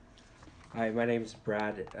Hi, my name's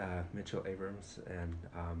Brad Mitchell Abrams, and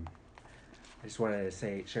I just wanted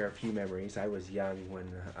to share a few memories. I was young when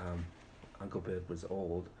Uncle Bib was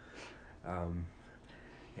old, um,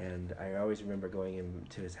 and I always remember going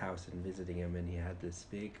into his house and visiting him, and he had this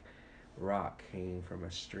big rock hanging from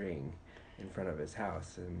a string in front of his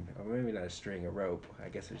house, and or maybe not a string, a rope. I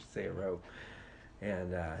guess I should say a rope,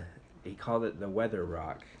 and he called it the Weather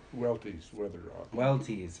Rock. Welty's Weather Rock.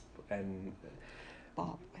 Welty's and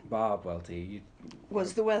Bob Bob Welty. You,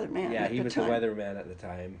 was the weatherman yeah, at he the was time. the weatherman at the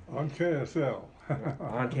time. On KSL.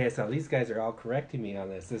 On KSL. These guys are all correcting me on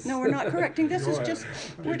this. No, we're not correcting. This is Go just,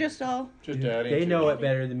 ahead. we're just all, Just adding They to know it. it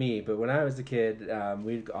better than me. But when I was a kid,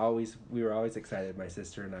 we were always excited, my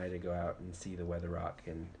sister and I, to go out and see the Weather Rock,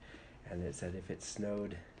 and it said if it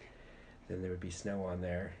snowed, then there would be snow on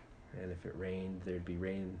there, and if it rained, there'd be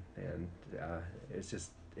rain, and it's just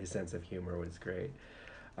his sense of humor was great.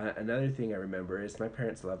 Another thing I remember is my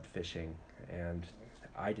parents loved fishing, and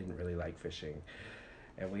I didn't really like fishing.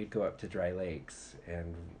 And we'd go up to dry lakes,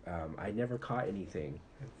 and I never caught anything.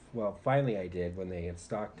 Well, finally I did when they had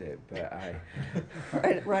stocked it, but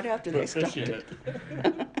right after they Put fish stopped in it.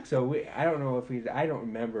 it. so I don't know if I don't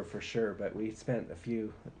remember for sure, but we spent a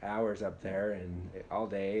few hours up there and all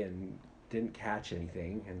day and didn't catch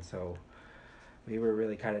anything, and so we were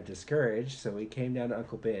really kind of discouraged. So we came down to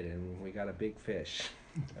Uncle Bid and we got a big fish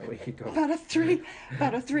that we could go About a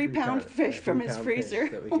 3 pound fish from his 3 pound freezer.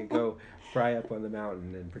 fish that we could go fry up on the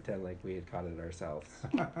mountain and pretend like we had caught it ourselves.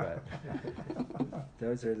 But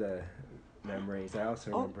those are the memories. I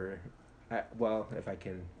also remember, well, if I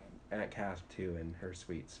can, Aunt Kath too, and her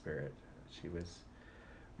sweet spirit. She was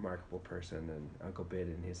a remarkable person, and Uncle Bid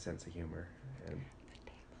and his sense of humor, and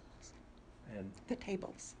The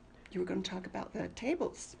tables. You were going to talk about the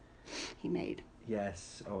tables he made.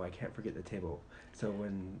 yes. Oh, I can't forget the table. So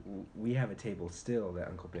when we have a table still that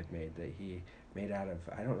Uncle Bid made, that he made out of,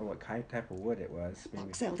 I don't know what type of wood it was. Maybe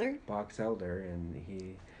Box elder. box elder, and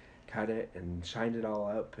he cut it and shined it all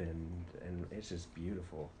up, and it's just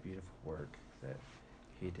beautiful, beautiful work that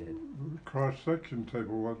he did. Cross section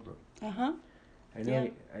table, wasn't it? Uh-huh. I know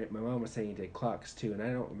Yeah. my mom was saying he did clocks too, and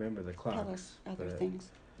I don't remember the Tell clocks. us other but things.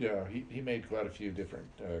 Yeah, he made quite a few different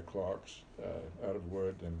clocks out of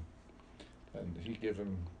wood, and he give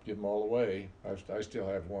them all away. I still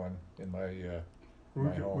have one in my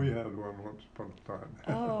home. We had one once upon a time.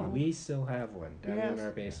 Oh. We still have one down in Yes.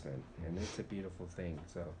 our basement, and it's a beautiful thing.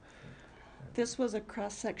 So This was a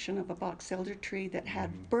cross section of a box elder tree that had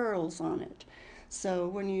Mhm. burls on it. So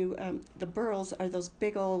when you, the burls are those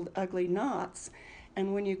big old ugly knots,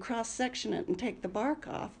 and when you cross section it and take the bark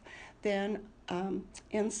off, then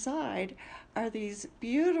inside are these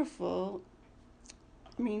beautiful,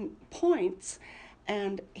 points,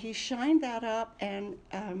 and he shined that up, and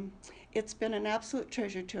it's been an absolute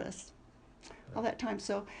treasure to us all that time.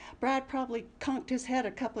 So Brad probably conked his head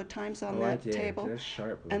a couple of times on oh, I that did. table. Those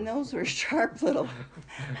sharp. And little- those were sharp little,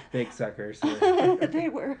 big suckers. Yeah. they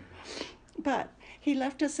were. But he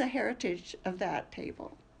left us a heritage of that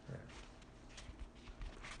table.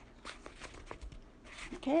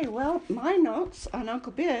 Okay, well, my notes on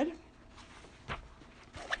Uncle Bid.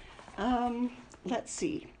 Let's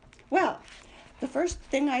see. Well, the first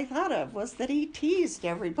thing I thought of was that he teased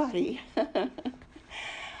everybody.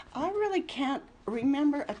 I really can't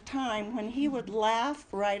remember a time when he would laugh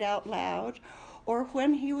right out loud or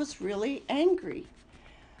when he was really angry.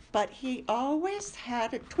 But he always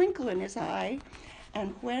had a twinkle in his eye,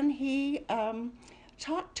 and when he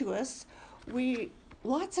talked to us, we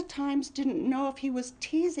lots of times didn't know if he was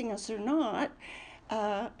teasing us or not,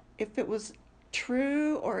 if it was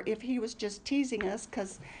true or if he was just teasing us,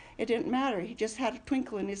 because it didn't matter. He just had a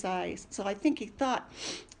twinkle in his eyes. So I think he thought,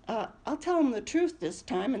 I'll tell them the truth this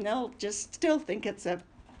time, and they'll just still think it's a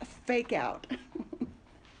fake out.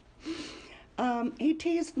 He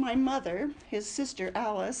teased my mother, his sister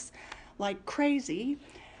Alice, like crazy,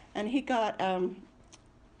 and he got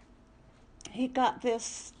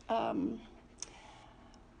this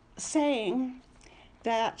saying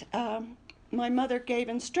that my mother gave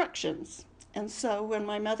instructions, and so when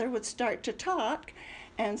my mother would start to talk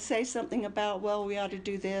and say something about, well, we ought to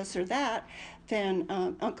do this or that, then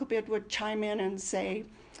Uncle Bid would chime in and say,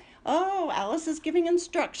 oh, Alice is giving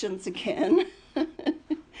instructions again.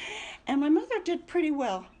 And my mother did pretty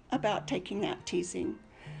well about taking that teasing.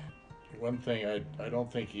 One thing I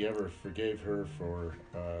don't think he ever forgave her for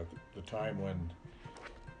the time when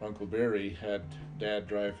Uncle Barry had Dad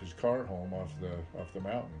drive his car home off the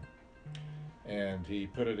mountain, and he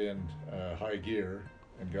put it in high gear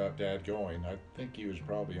and got Dad going. I think he was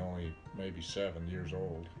probably only maybe 7 years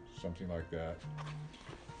old, something like that.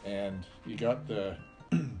 And he got the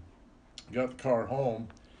got the car home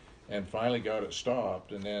and finally got it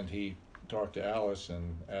stopped, and then he talked to Alice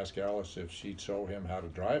and asked Alice if she'd show him how to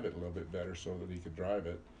drive it a little bit better so that he could drive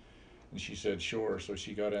it. And she said sure, so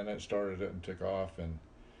she got in it, started it, and took off, and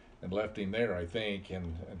left him there, I think,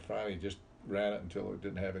 and finally just ran it until it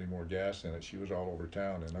didn't have any more gas in it. She was all over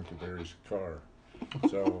town in Uncle Barry's car.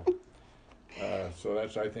 So so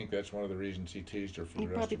I think that's one of the reasons he teased her for the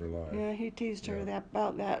rest of her life. Yeah, he teased her Yeah.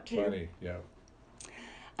 about that too. Funny, yeah.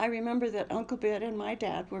 I remember that Uncle Bid and my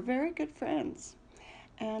dad were very good friends,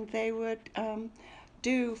 and they would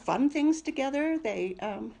do fun things together.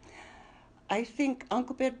 I think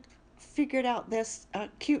Uncle Bid figured out this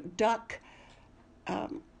cute duck.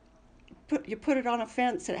 You put it on a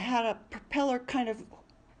fence, and it had a propeller kind of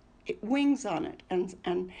wings on it,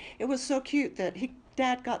 and it was so cute that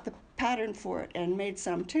Dad got the pattern for it and made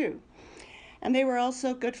some too. And they were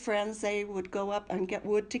also good friends. They would go up and get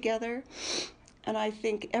wood together. And I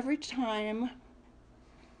think every time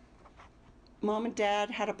Mom and Dad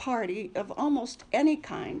had a party of almost any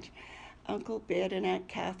kind, Uncle Bid and Aunt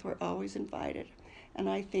Kath were always invited. And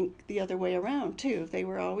I think the other way around too. They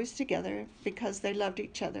were always together because they loved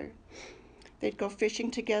each other. They'd go fishing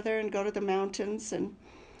together and go to the mountains and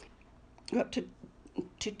go up to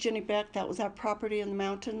Jinnybeck. That was our property in the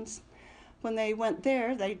mountains. When they went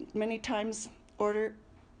there, they many times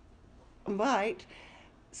invite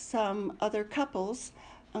some other couples.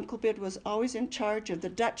 Uncle Bid was always in charge of the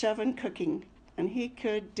Dutch oven cooking, and he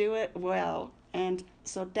could do it well. And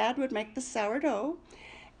so Dad would make the sourdough,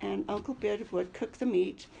 and Uncle Bid would cook the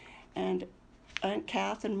meat, and Aunt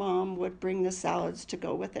Kath and Mom would bring the salads to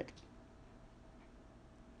go with it.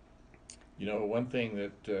 You know, one thing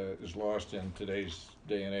that is lost in today's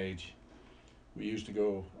day and age, we used to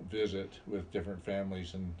go visit with different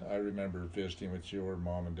families, and I remember visiting with your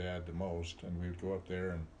mom and dad the most, and we would go up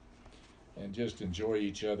there and just enjoy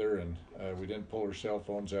each other, and we didn't pull our cell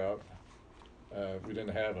phones out. We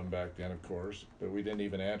didn't have them back then, of course, but we didn't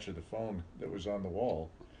even answer the phone that was on the wall.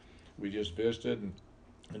 We just visited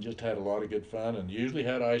and just had a lot of good fun, and usually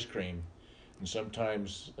had ice cream. And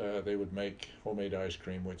sometimes they would make homemade ice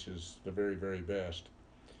cream, which is the very, very best.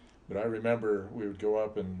 But I remember we would go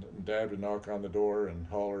up and Dad would knock on the door and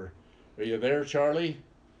holler, "Are you there, Charlie?"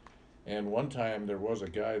 And one time there was a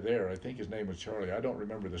guy there, I think his name was Charlie. I don't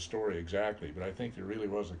remember the story exactly, but I think there really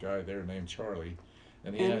was a guy there named Charlie.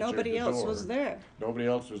 And he answered nobody the else door. was there. Nobody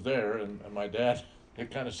else was there, and my dad,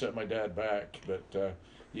 it kind of set my dad back, but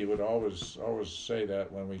he would always say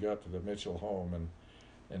that when we got to the Mitchell home,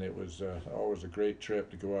 and it was always a great trip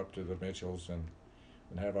to go up to the Mitchells and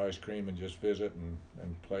have ice cream and just visit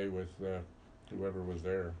and play with whoever was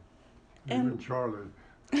there. Even Charlie.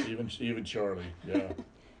 Even Charlie, yeah.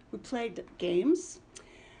 We played games.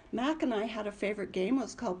 Mac and I had a favorite game. It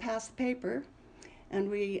was called Pass the Paper, and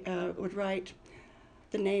we would write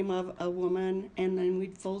the name of a woman, and then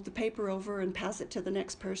we'd fold the paper over and pass it to the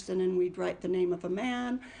next person, and we'd write the name of a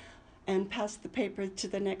man and pass the paper to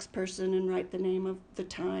the next person and write the name of the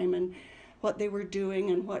time and what they were doing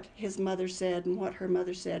and what his mother said and what her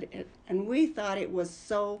mother said. And we thought it was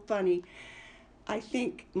so funny. I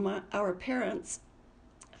think our parents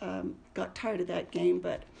got tired of that game,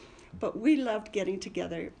 but we loved getting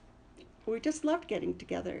together. We just loved getting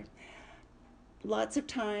together. Lots of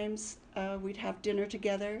times we'd have dinner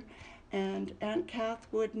together, and Aunt Kath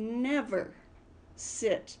would never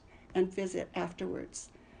sit and visit afterwards.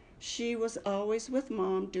 She was always with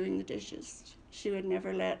Mom doing the dishes. She would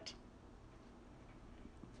never let.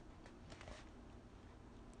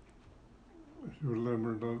 She would let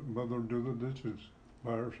her mother do the dishes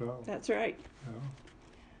by herself. That's right.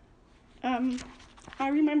 Yeah. I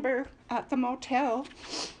remember at the motel,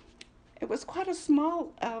 it was quite a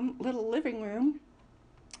small little living room,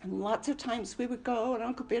 and lots of times we would go, and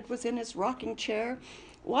Uncle Bid was in his rocking chair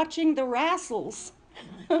watching the Rassles.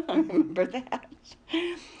 I remember that.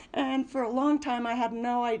 And for a long time I had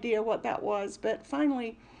no idea what that was, but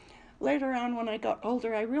finally, later on when I got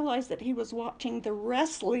older, I realized that he was watching the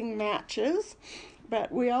wrestling matches,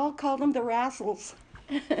 but we all called them the Rassles.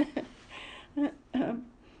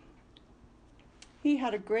 He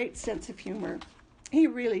had a great sense of humor. He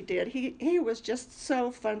really did. He was just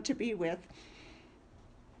so fun to be with.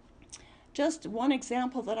 Just one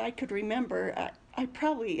example that I could remember, I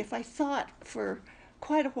probably, if I thought for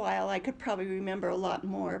quite a while, I could probably remember a lot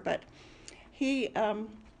more, but he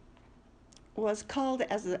was called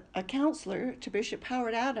as a counselor to Bishop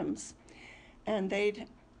Howard Adams, and they'd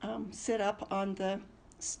sit up on the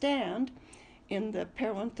stand in the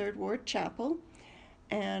Parowan Third Ward Chapel,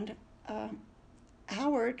 and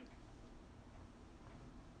Howard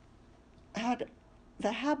had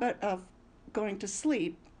the habit of going to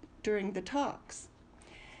sleep during the talks.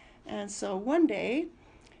 And so one day,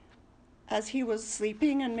 as he was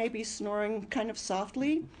sleeping and maybe snoring kind of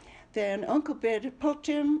softly, then Uncle Bid poked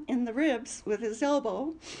him in the ribs with his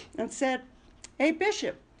elbow and said, "Hey,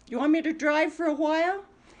 Bishop, you want me to drive for a while?"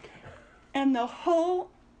 And the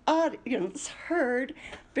whole audience heard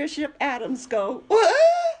Bishop Adams go, "What?"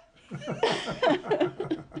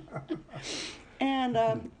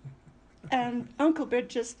 And Uncle Bid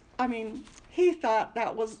just, I mean, he thought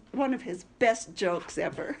that was one of his best jokes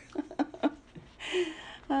ever.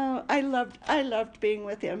 I loved being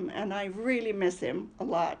with him, and I really miss him a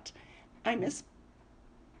lot. I miss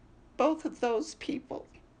both of those people.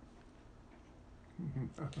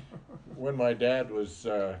 When my dad was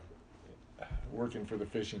working for the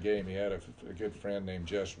Fish and Game, he had a good friend named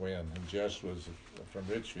Jess Wynn, and Jess was from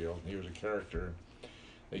Richfield, and he was a character.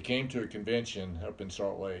 They came to a convention up in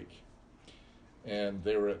Salt Lake, and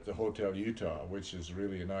they were at the Hotel Utah, which is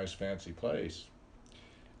really a nice, fancy place.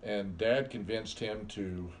 And Dad convinced him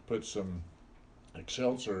to put some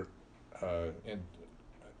seltzer in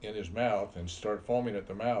his mouth and start foaming at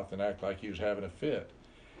the mouth and act like he was having a fit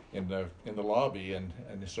in the lobby. And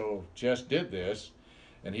so Jess did this,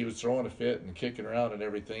 and he was throwing a fit and kicking around and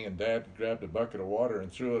everything, and Dad grabbed a bucket of water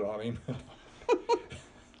and threw it on him.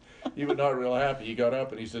 He was not real happy. He got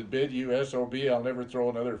up and he said, "Bid, you SOB, I'll never throw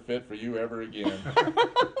another fit for you ever again."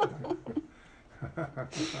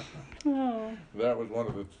 Oh. That was one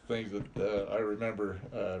of the things that I remember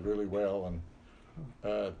really well. And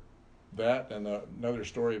that and another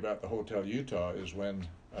story about the Hotel Utah is when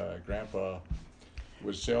Grandpa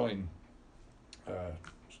was selling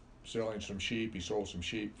some sheep. He sold some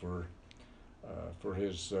sheep for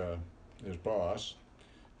his boss,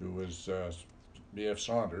 who was B.F.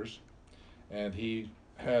 Saunders, and he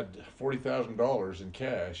had $40,000 in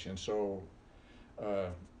cash, and so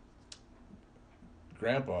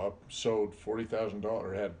Grandpa sewed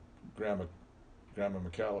 $40,000, had Grandma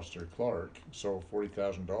McAllister Clark sew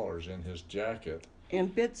 $40,000 in his jacket. In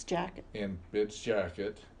Bid's jacket. In Bid's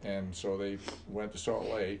jacket, and so they went to Salt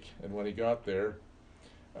Lake, and when he got there,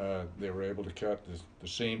 they were able to cut the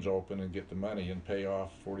seams open and get the money and pay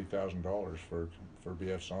off $40,000 for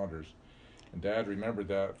B.F. Saunders. And Dad remembered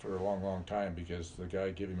that for a long, long time because the guy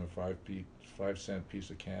gave him a 5-cent piece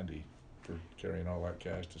of candy for carrying all that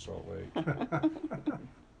cash to Salt Lake.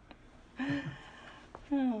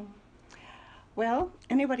 Oh. Well,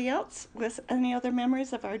 anybody else with any other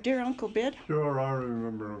memories of our dear Uncle Bid? Sure, I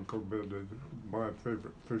remember Uncle Bid as my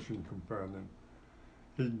favorite fishing companion.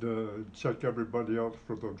 He'd check everybody else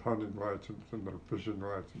for their hunting license and their fishing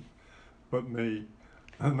license, but me,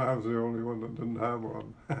 and I was the only one that didn't have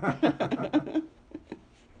one.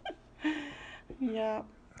 Yeah,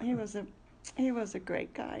 he was a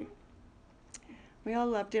great guy. We all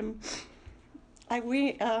loved him. I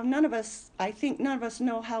think none of us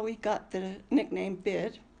know how we got the nickname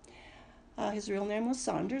Bid. His real name was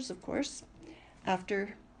Saunders, of course,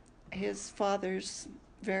 after his father's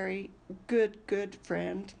very good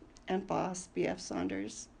friend and boss, B.F.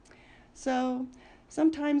 Saunders. So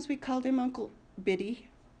sometimes we called him Uncle Biddy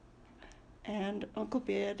and Uncle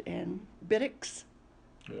Bid and Biddix.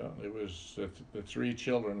 Yeah, it was the three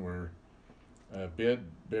children were Bid,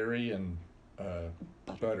 Barry, and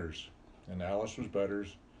Butters. And Alice was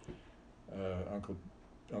Butters.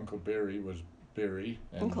 Uncle Barry was Barry.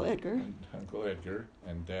 And Uncle Edgar. And Uncle Edgar,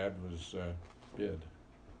 and Dad was Bid.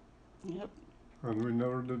 Yep. And we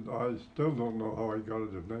never did, I still don't know how he got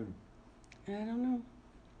his name. I don't know.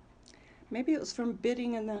 Maybe it was from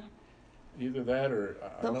bidding in the... Either that or,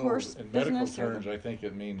 I The know horse in medical business or terms, I think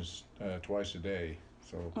it means twice a day,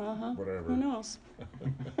 so whatever. Who knows?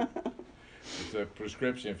 It's a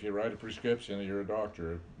prescription. If you write a prescription, you're a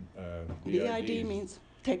doctor. BID means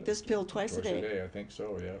take this pill twice a day. I think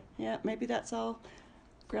so, yeah. Yeah, maybe that's all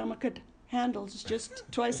Grandma could handle, is just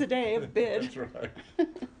twice a day of bid. That's right.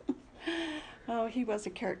 Oh, he was a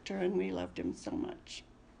character and we loved him so much.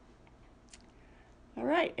 All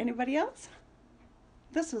right, anybody else?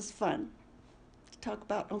 This was fun to talk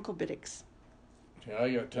about Uncle Biddix. Yeah,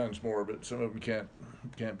 I got tons more, but some of them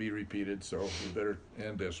can't be repeated, so we better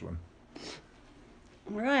end this one.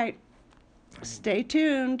 All right, stay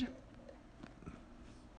tuned.